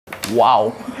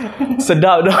Wow.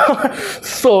 Sedap dah.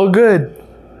 So good.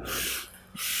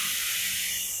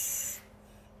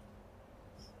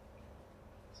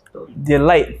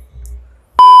 Delight.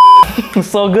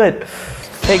 So good.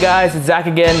 Hey guys, it's Zach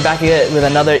again, back again with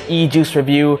another e-juice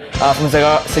review from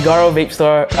Cirgaro Vape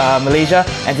Store, Malaysia.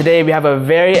 And today we have a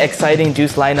very exciting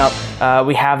juice lineup.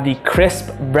 We have the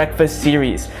Crisp Breakfast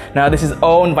Series. Now this is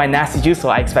owned by Nasty Juice, so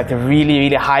I expect a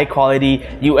really high quality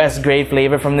US grade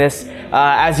flavor from this.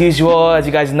 As usual, as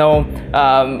you guys know,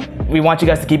 we want you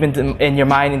guys to keep in your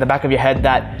mind, in the back of your head,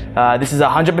 that this is a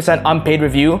 100% unpaid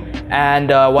review, and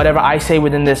whatever I say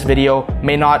within this video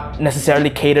may not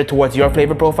necessarily cater towards your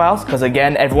flavor profiles, because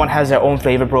again, everyone has their own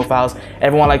flavor profiles.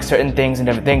 Everyone likes certain things and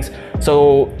different things.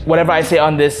 So whatever I say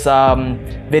on this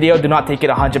video, do not take it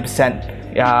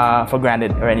 100% for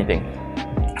granted or anything.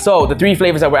 So the three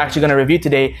flavors that we're actually going to review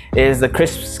today is the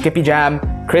Crisp Skippy Jam,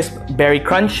 Crisp Berry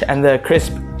Crunch, and the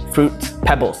Crisp Fruit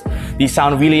Pebbles. These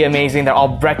sound really amazing. They're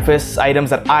all breakfast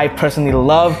items that I personally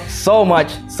love so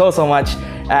much, so much.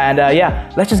 And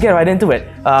yeah, let's just get right into it.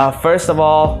 First of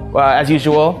all, as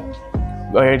usual,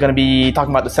 we're going to be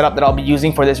talking about the setup that I'll be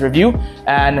using for this review,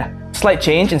 and slight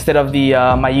change. Instead of the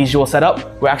my usual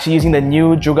setup, we're actually using the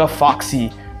new Juga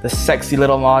Foxy, the sexy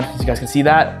little mod. As you guys can see,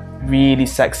 that really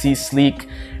sexy, sleek.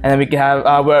 And then we can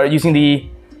have we're using the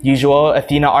usual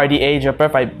Athena RDA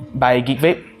dripper by Geek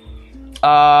Vape.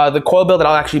 The coil build that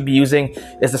I'll actually be using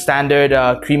is the standard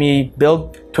creamy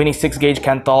build, 26 gauge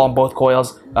Kenthal on both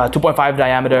coils, 2.5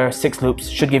 diameter, 6 loops,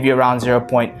 should give you around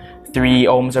 0.3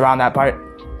 ohms around that part.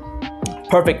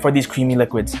 Perfect for these creamy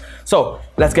liquids. So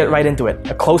let's get right into it.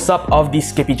 A close-up of the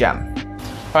Skippy Jam.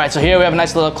 Alright, so here we have a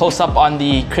nice little close-up on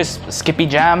the Crisp Skippy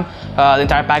Jam, the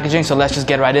entire packaging, so let's just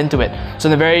get right into it. So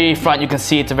in the very front, you can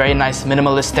see it's a very nice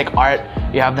minimalistic art.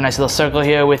 You have the nice little circle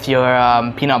here with your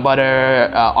peanut butter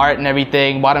art and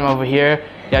everything. Bottom over here,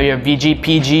 you have your VG,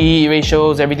 PG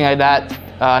ratios, everything like that.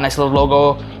 Nice little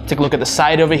logo. Take a look at the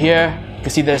side over here. You can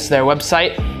see there's their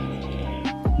website.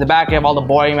 In the back, you have all the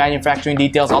boring manufacturing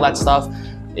details, all that stuff.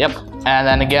 Yep. And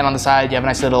then again on the side, you have a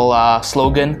nice little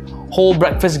slogan, whole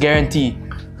breakfast guarantee.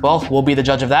 Well, we'll be the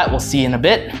judge of that. We'll see in a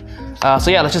bit.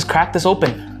 So yeah, let's just crack this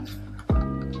open.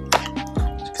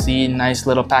 As you can see, nice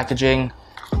little packaging.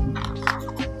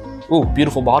 Ooh,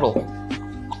 beautiful bottle.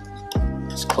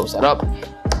 Just close that up.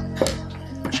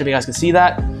 I'm sure you guys can see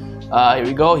that. Here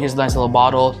we go. Here's a nice little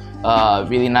bottle.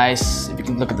 Really nice. If you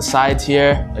can look at the sides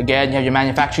here. Again, you have your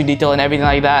manufacturing detail and everything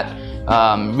like that.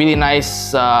 Really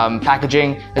nice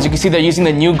packaging. As you can see, they're using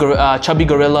the new Chubby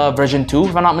Gorilla version 2,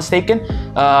 if I'm not mistaken.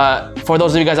 For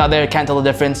those of you guys out there who can't tell the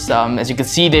difference, as you can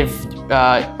see, they've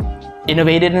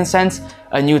innovated in a sense,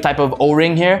 a new type of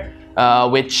O-ring here,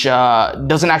 which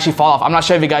doesn't actually fall off. I'm not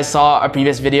sure if you guys saw a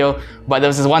previous video, but there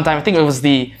was this one time, I think it was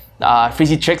the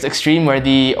Freezy Tricks Extreme, where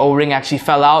the O-ring actually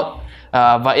fell out.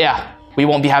 But yeah, we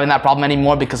won't be having that problem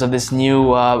anymore because of this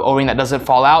new O-ring that doesn't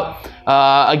fall out.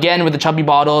 Again, with the chubby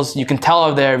bottles, you can tell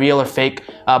if they're real or fake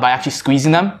by actually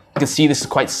squeezing them. You can see this is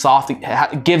quite soft.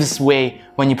 It gives way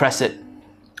when you press it.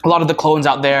 A lot of the clones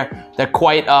out there, they're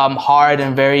quite hard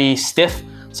and very stiff.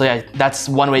 So yeah, that's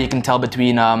one way you can tell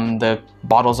between the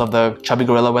bottles of the Chubby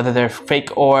Gorilla, whether they're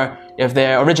fake or if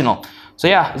they're original. So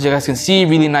yeah, as you guys can see,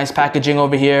 really nice packaging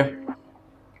over here.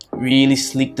 Really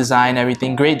sleek design,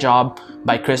 everything. Great job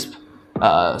by Crisp.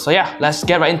 So yeah, let's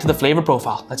get right into the flavor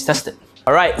profile. Let's test it.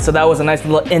 Alright, so that was a nice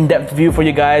little in-depth view for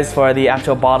you guys for the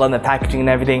actual bottle and the packaging and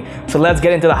everything. So let's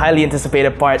get into the highly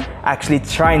anticipated part, actually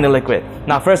trying the liquid.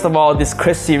 Now, first of all, this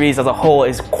Crisp series as a whole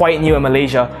is quite new in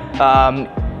Malaysia,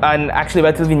 and actually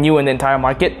relatively new in the entire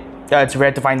market. It's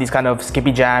rare to find these kind of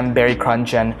Skippy Jam, Berry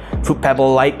Crunch, and Fruit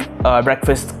Pebble-like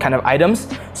breakfast kind of items.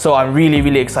 So I'm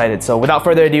really excited. So without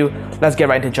further ado, let's get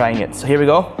right into trying it. So here we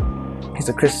go. Here's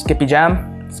the Crisp Skippy Jam.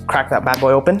 Let's crack that bad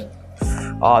boy open.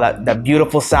 Oh, that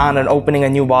beautiful sound and opening a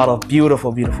new bottle.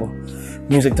 Beautiful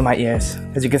music to my ears.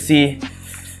 As you can see,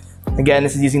 again,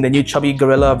 this is using the new Chubby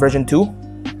Gorilla version 2.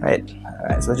 Alright,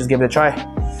 so let's just give it a try.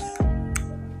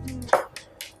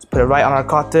 Let's put it right on our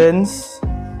cottons.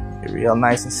 Real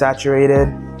nice and saturated.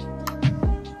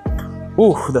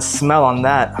 Ooh, the smell on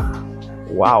that.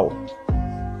 Wow.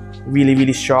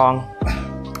 Really strong.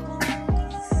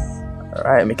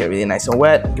 Alright, make it really nice and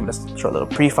wet. Give it a short little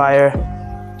pre-fire.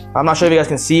 I'm not sure if you guys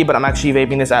can see, but I'm actually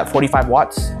vaping this at 45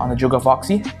 watts on the Juga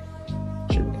Foxy.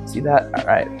 Sure you can see that.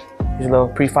 Alright, here's a little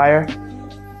pre-fire.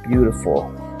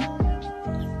 Beautiful.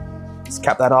 Let's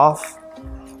cap that off.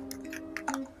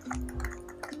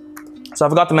 So I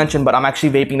forgot to mention, but I'm actually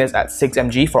vaping this at 6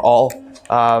 mg for all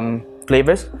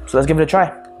flavors. So let's give it a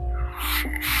try.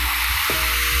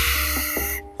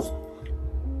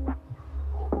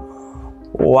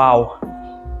 Wow.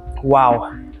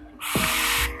 Wow.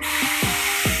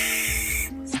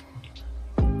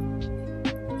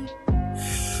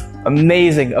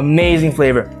 Amazing, amazing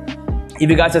flavor. If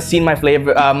you guys have seen my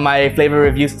flavor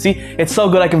reviews, see, it's so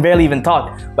good I can barely even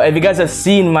talk. But if you guys have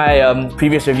seen my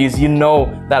previous reviews, you know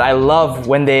that I love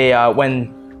when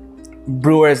when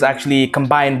brewers actually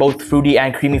combine both fruity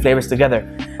and creamy flavors together.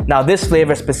 Now this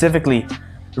flavor specifically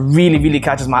really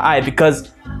catches my eye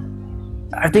because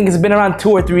I think it's been around 2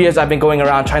 or 3 years I've been going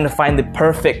around trying to find the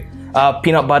perfect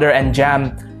peanut butter and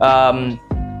jam,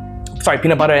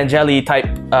 peanut butter and jelly type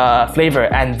flavor,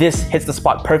 and this hits the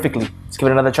spot perfectly. Let's give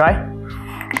it another try.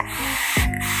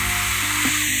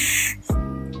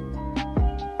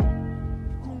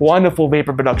 Wonderful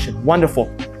vapor production, wonderful.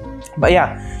 But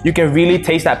yeah, you can really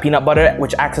taste that peanut butter,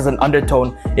 which acts as an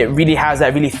undertone. It really has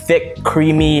that really thick,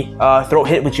 creamy throat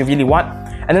hit, which you really want.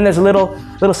 And then there's a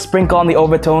little sprinkle on the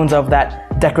overtones of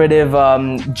that decorative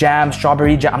jam,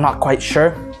 strawberry jam. I'm not quite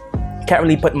sure. Can't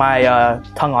really put my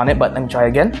tongue on it, but let me try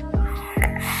again.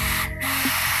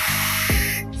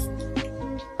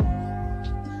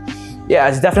 Yeah,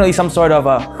 it's definitely some sort of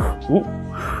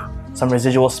some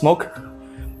residual smoke.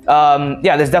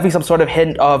 Yeah, there's definitely some sort of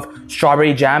hint of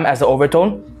strawberry jam as the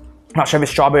overtone. I'm not sure if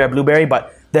it's strawberry or blueberry,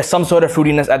 but there's some sort of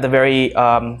fruitiness at the very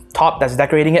top that's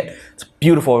decorating it. It's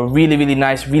beautiful, really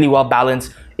nice, really well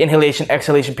balanced. Inhalation,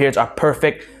 exhalation periods are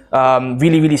perfect.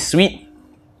 Really sweet,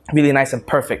 really nice and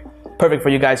perfect. Perfect for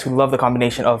you guys who love the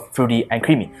combination of fruity and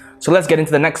creamy. So let's get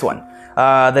into the next one.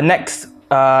 The next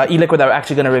e-liquid that we're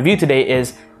actually going to review today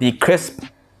is the Crisp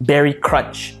Berry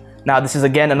Crunch. Now this is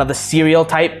again another cereal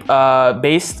type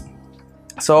based.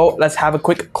 So let's have a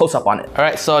quick close-up on it. All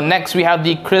right, so next we have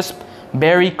the Crisp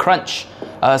Berry Crunch.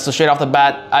 So straight off the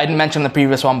bat, I didn't mention the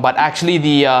previous one, but actually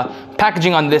the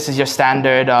packaging on this is your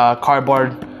standard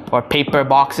cardboard or paper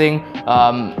boxing.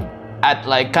 At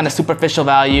like kind of superficial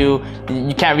value,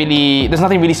 you can't really, there's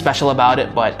nothing really special about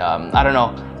it, but I don't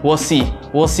know. We'll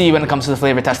see when it comes to the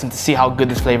flavor testing to see how good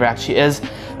this flavor actually is.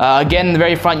 Again, in the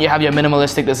very front, you have your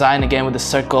minimalistic design, again with the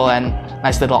circle and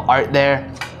nice little art there.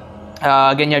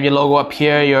 Again, you have your logo up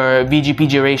here, your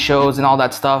VG/PG ratios and all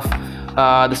that stuff.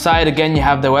 The side, again, you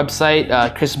have the website,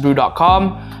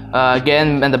 crispbrew.com.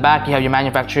 Again, in the back, you have your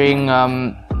manufacturing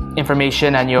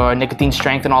information and your nicotine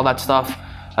strength and all that stuff.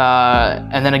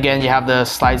 And then again, you have the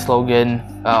slide slogan,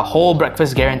 whole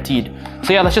breakfast guaranteed.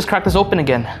 So yeah, let's just crack this open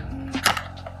again.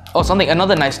 Oh,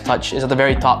 another nice touch is at the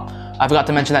very top. I forgot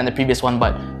to mention that in the previous one,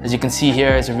 but as you can see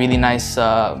here, it's a really nice,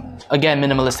 again,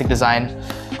 minimalistic design.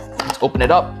 Let's open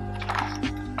it up.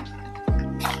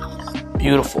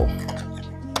 Beautiful.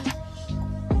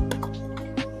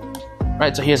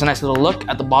 Right, so here's a nice little look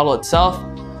at the bottle itself.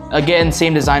 Again,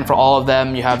 same design for all of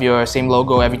them. You have your same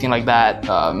logo, everything like that.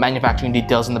 Manufacturing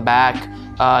details in the back,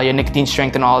 your nicotine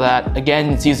strength and all that. Again,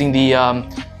 it's using the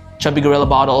Chubby Gorilla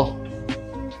bottle.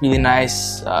 Really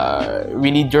nice,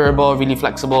 really durable, really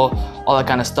flexible, all that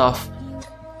kind of stuff.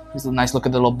 Here's a nice look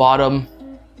at the little bottom.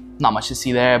 Not much to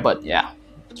see there, but yeah,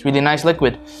 it's really nice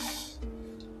liquid.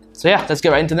 So yeah, let's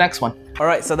get right into the next one. All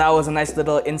right, so that was a nice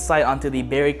little insight onto the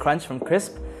Berry Crunch from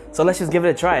Crisp. So let's just give it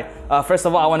a try. First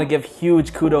of all, I want to give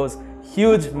huge kudos,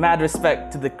 huge mad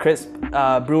respect to the Crisp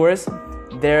brewers.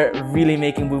 They're really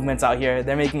making movements out here.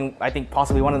 They're making, I think,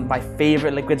 possibly one of my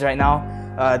favorite liquids right now.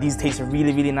 These taste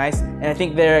really nice, and I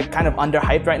think they're kind of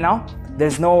underhyped right now.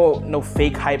 There's no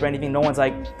fake hype or anything. No one's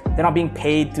like, they're not being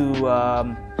paid to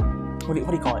what do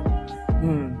you call it?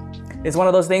 It's one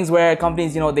of those things where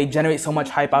companies, you know, they generate so much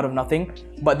hype out of nothing.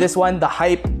 But this one, the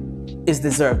hype is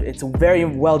deserved. It's very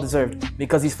well deserved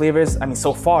because these flavors, I mean,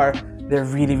 so far, they're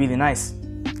really nice.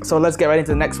 So let's get right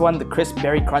into the next one, the Crisp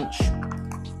Berry Crunch.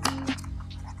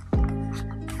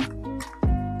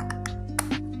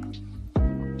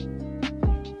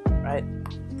 Right,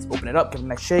 let's open it up, give it a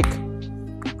nice shake.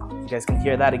 You guys can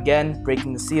hear that again,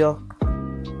 breaking the seal.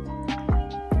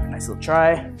 Nice little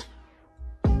try.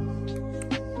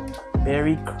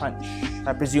 Berry Crunch.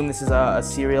 I presume this is a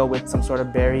cereal with some sort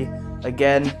of berry.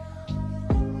 Again,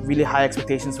 really high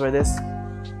expectations for this.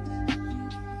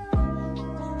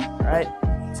 Alright,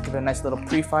 let's give it a nice little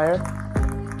pre-fire.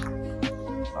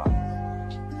 Oh.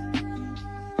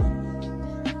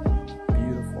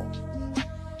 Beautiful.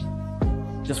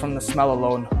 Just from the smell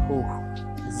alone, ooh,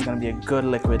 this is gonna be a good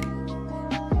liquid.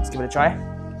 Let's give it a try.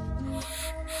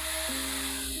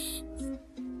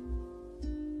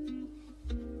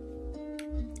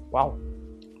 Wow.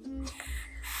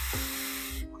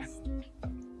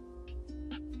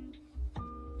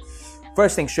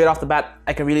 First thing, straight off the bat,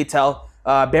 I can really tell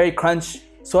Berry Crunch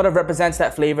sort of represents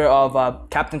that flavor of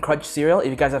Captain Crunch cereal, if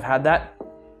you guys have had that.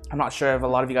 I'm not sure if a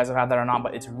lot of you guys have had that or not,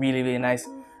 but it's really nice.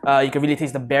 You can really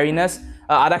taste the berryness.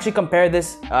 I'd actually compare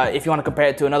this, if you want to compare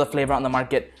it to another flavor on the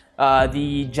market,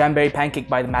 the Jamberry Pancake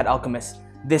by the Mad Alchemist.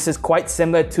 This is quite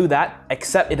similar to that,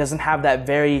 except it doesn't have that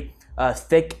very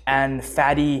thick and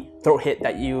fatty throat hit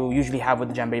that you usually have with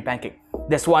the Jamberry Pancake.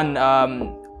 This one,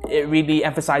 it really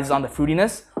emphasizes on the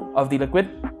fruitiness of the liquid.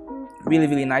 Really,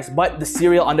 really nice, but the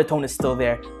cereal undertone is still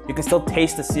there. You can still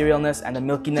taste the cerealness and the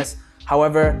milkiness.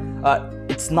 However,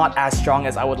 it's not as strong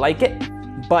as I would like it,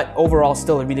 but overall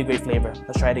still a really great flavor.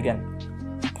 Let's try it again.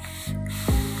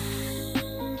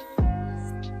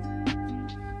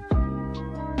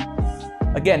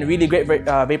 Again, really great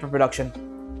vapor production.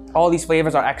 All these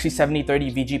flavors are actually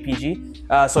 70-30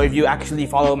 VG/PG. So if you actually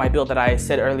follow my build that I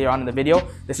said earlier on in the video,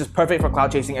 this is perfect for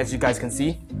cloud chasing, as you guys can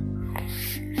see.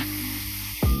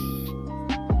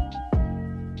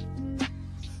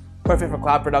 Perfect for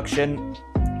cloud production,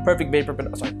 perfect vapor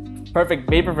production,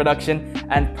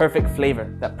 and perfect flavor,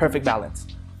 that perfect balance.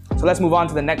 So let's move on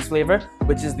to the next flavor,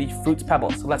 which is the Fruits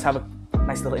Pebbles. So let's have a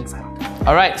nice little insight on that.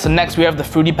 All right, so next we have the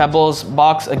Fruity Pebbles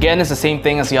box. Again, it's the same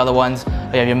thing as the other ones.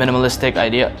 You have your minimalistic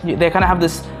idea. They kind of have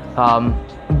this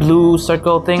blue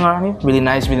circle thing around here. Really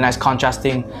nice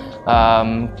contrasting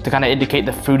to kind of indicate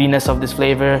the fruitiness of this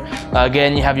flavor.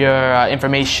 Again, you have your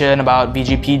information about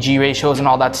VG/PG ratios and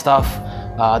all that stuff.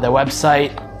 Their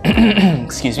website,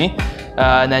 excuse me.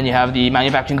 And then you have the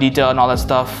manufacturing detail and all that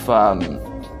stuff.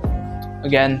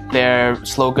 Again, their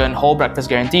slogan, whole breakfast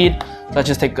guaranteed. Let's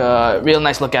just take a real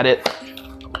nice look at it.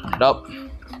 Open it up.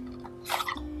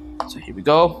 So here we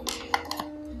go.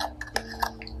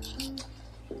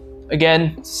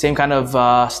 Again, same kind of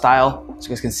style, as you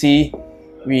guys can see.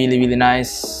 Really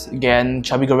nice. Again,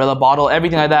 chubby gorilla bottle,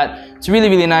 everything like that. It's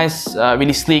really nice,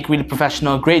 really sleek, really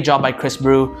professional. Great job by Crisp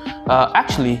Brew.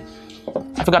 Actually,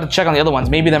 I forgot to check on the other ones.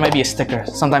 Maybe there might be a sticker.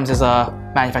 Sometimes there's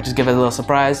manufacturers give it a little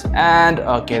surprise. And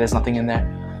okay, there's nothing in there.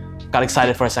 Got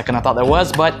excited for a second. I thought there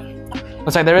was, but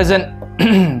looks like there isn't.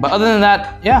 But other than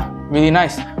that, yeah, really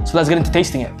nice. So let's get into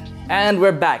tasting it. And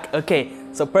we're back. Okay,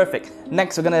 so perfect.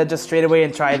 Next, we're gonna just straight away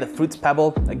and try the Fruits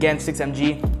Pebble. Again, 6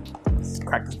 mg. Let's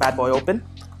crack this bad boy open.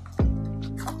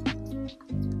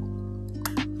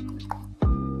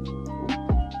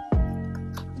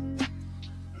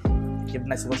 Give it a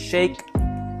nice little shake.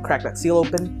 Crack that seal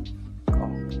open.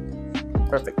 Oh,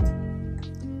 perfect.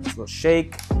 Nice little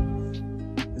shake.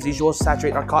 As usual,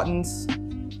 saturate our cottons.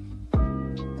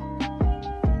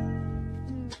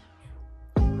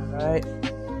 Alright.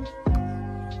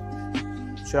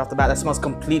 Straight off the bat, that smells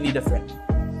completely different.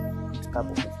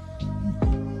 Pebble.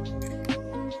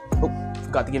 Oh,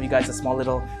 forgot to give you guys a small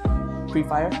little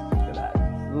pre-fire. Look at that.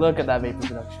 Look at that vapor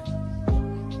production.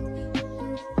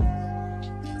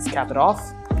 Let's cap it off.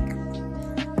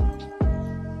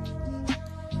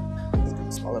 Let's give it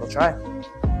a small little try.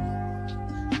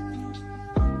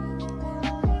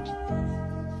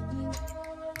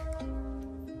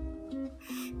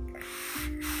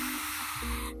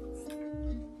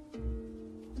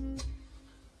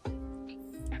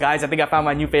 Guys, I think I found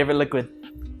my new favorite liquid.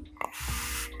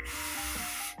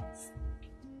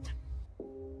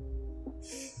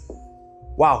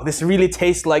 Wow, this really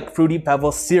tastes like Fruity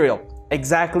Pebbles cereal.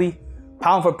 Exactly,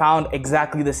 pound for pound,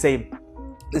 exactly the same.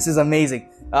 This is amazing.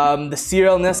 The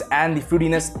cerealness and the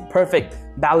fruitiness, perfect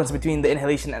balance between the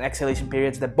inhalation and exhalation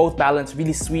periods. They're both balanced,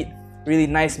 really sweet, really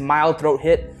nice, mild throat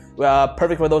hit.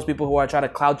 Perfect for those people who are trying to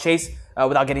cloud chase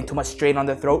without getting too much strain on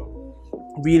their throat.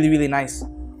 Really nice.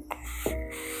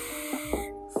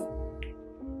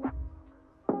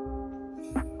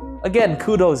 Again,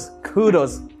 kudos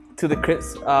to the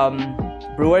Crisps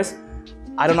brewers.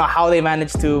 I don't know how they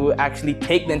managed to actually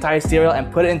take the entire cereal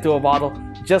and put it into a bottle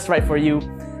just right for you.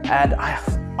 And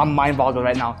I'm mind boggled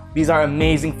right now. These are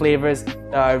amazing flavors,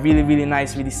 really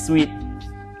nice, really sweet.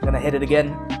 I'm gonna hit it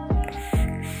again.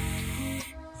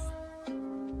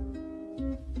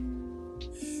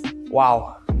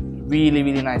 Wow,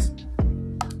 really nice.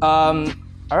 All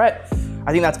right,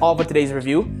 I think that's all for today's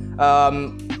review.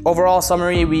 Overall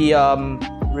summary, we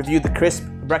reviewed the Crisp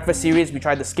breakfast series. We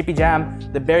tried the Skippy Jam,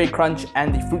 the Berry Crunch,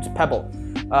 and the Fruits Pebble.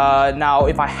 Now,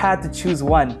 if I had to choose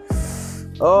one,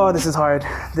 oh, this is hard.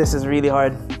 This is really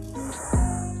hard.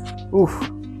 Oof.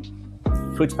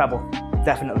 Fruits Pebble,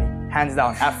 definitely, hands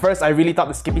down. At first, I really thought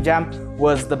the Skippy Jam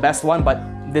was the best one, but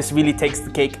this really takes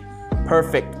the cake.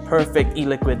 Perfect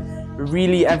e-liquid.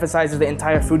 Really emphasizes the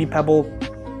entire Fruity Pebbles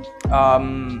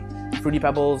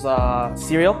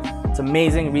cereal. It's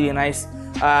amazing, really nice.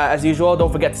 As usual,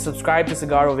 don't forget to subscribe to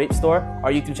Cirgaro Vape Store,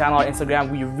 our YouTube channel, our Instagram.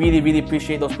 We really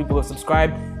appreciate those people who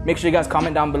subscribe. Make sure you guys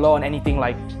comment down below on anything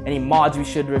like any mods we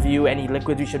should review, any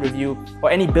liquids we should review,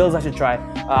 or any builds I should try.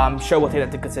 I'm sure we'll take that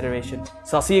into consideration.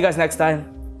 So I'll see you guys next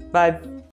time. Bye.